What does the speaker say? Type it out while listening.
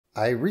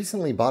I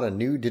recently bought a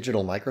new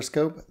digital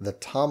microscope, the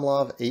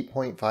TOMLOV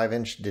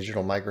 8.5-inch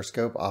digital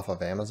microscope off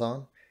of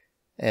Amazon,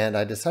 and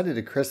I decided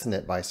to christen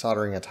it by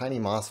soldering a tiny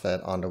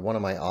MOSFET onto one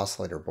of my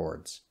oscillator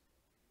boards.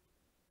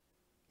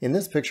 In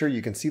this picture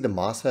you can see the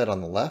MOSFET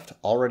on the left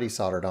already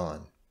soldered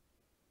on.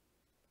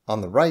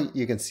 On the right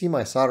you can see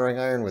my soldering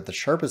iron with the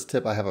sharpest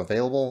tip I have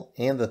available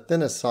and the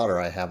thinnest solder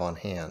I have on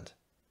hand.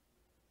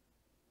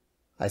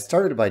 I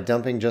started by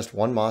dumping just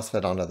one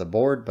MOSFET onto the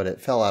board, but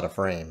it fell out of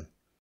frame.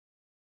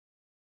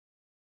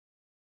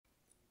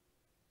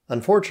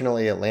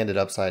 Unfortunately, it landed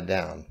upside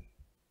down.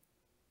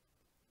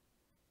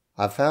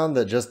 I've found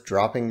that just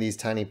dropping these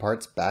tiny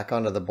parts back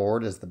onto the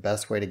board is the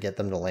best way to get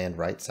them to land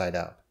right side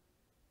up.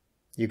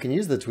 You can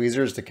use the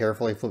tweezers to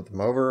carefully flip them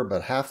over,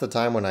 but half the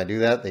time when I do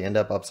that, they end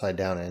up upside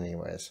down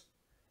anyways.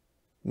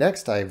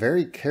 Next, I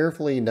very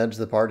carefully nudge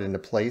the part into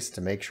place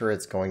to make sure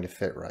it's going to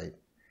fit right.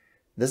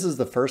 This is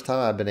the first time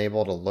I've been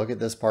able to look at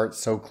this part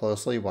so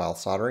closely while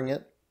soldering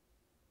it.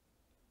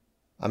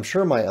 I'm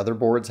sure my other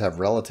boards have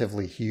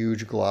relatively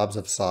huge globs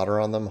of solder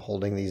on them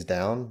holding these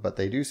down, but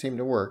they do seem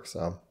to work,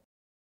 so.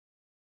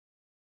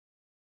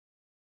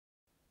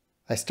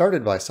 I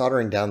started by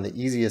soldering down the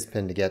easiest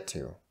pin to get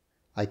to.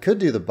 I could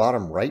do the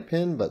bottom right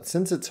pin, but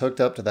since it's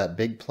hooked up to that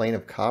big plane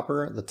of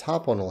copper, the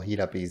top one will heat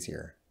up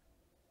easier.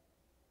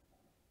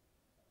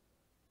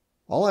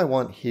 All I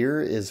want here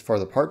is for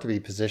the part to be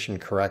positioned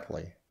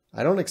correctly.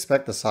 I don't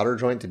expect the solder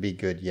joint to be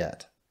good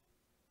yet.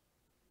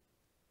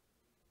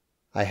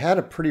 I had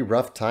a pretty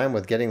rough time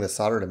with getting the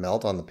solder to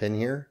melt on the pin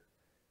here.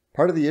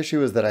 Part of the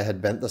issue is that I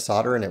had bent the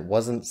solder and it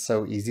wasn't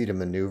so easy to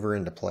maneuver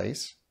into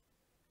place.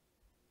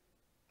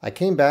 I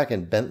came back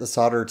and bent the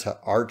solder to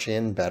arch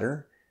in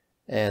better,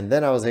 and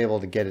then I was able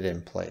to get it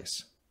in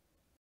place.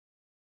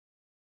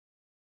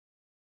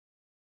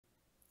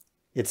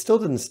 It still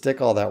didn't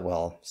stick all that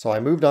well, so I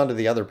moved on to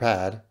the other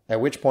pad,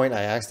 at which point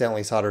I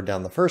accidentally soldered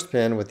down the first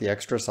pin with the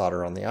extra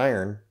solder on the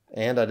iron,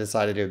 and I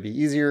decided it would be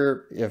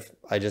easier if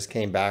I just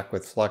came back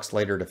with flux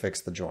later to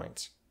fix the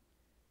joints.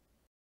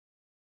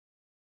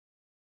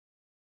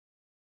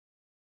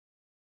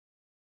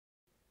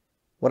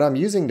 What I'm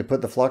using to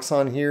put the flux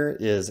on here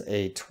is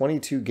a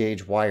 22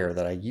 gauge wire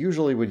that I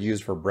usually would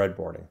use for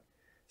breadboarding.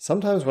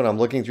 Sometimes when I'm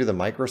looking through the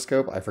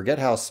microscope, I forget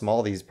how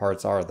small these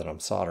parts are that I'm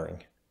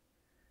soldering.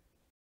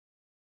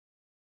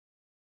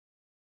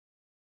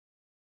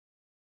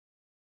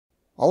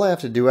 All I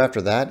have to do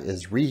after that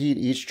is reheat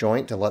each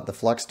joint to let the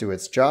flux do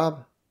its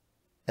job,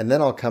 and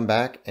then I'll come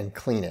back and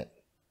clean it.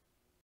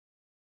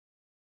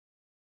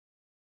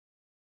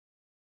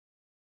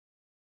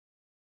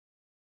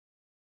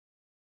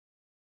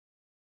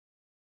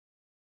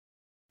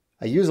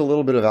 I use a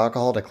little bit of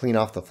alcohol to clean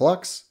off the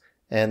flux,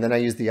 and then I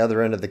use the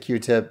other end of the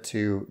Q-tip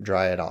to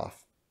dry it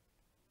off.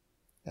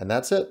 And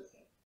that's it.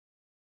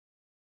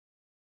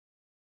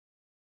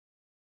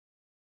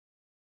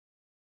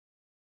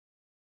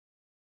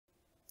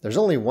 There's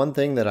only one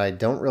thing that I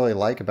don't really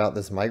like about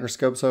this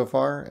microscope so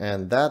far,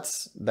 and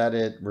that's that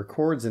it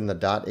records in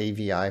the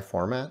 .avi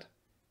format.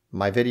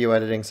 My video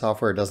editing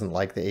software doesn't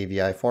like the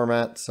AVI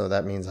format, so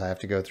that means I have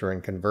to go through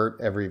and convert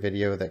every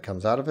video that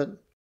comes out of it.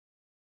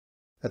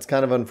 That's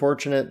kind of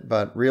unfortunate,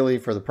 but really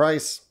for the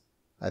price,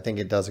 I think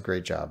it does a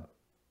great job.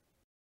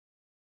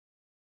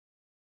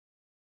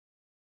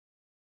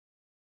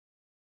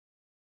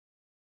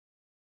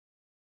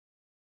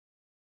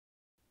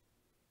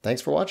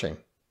 Thanks for watching.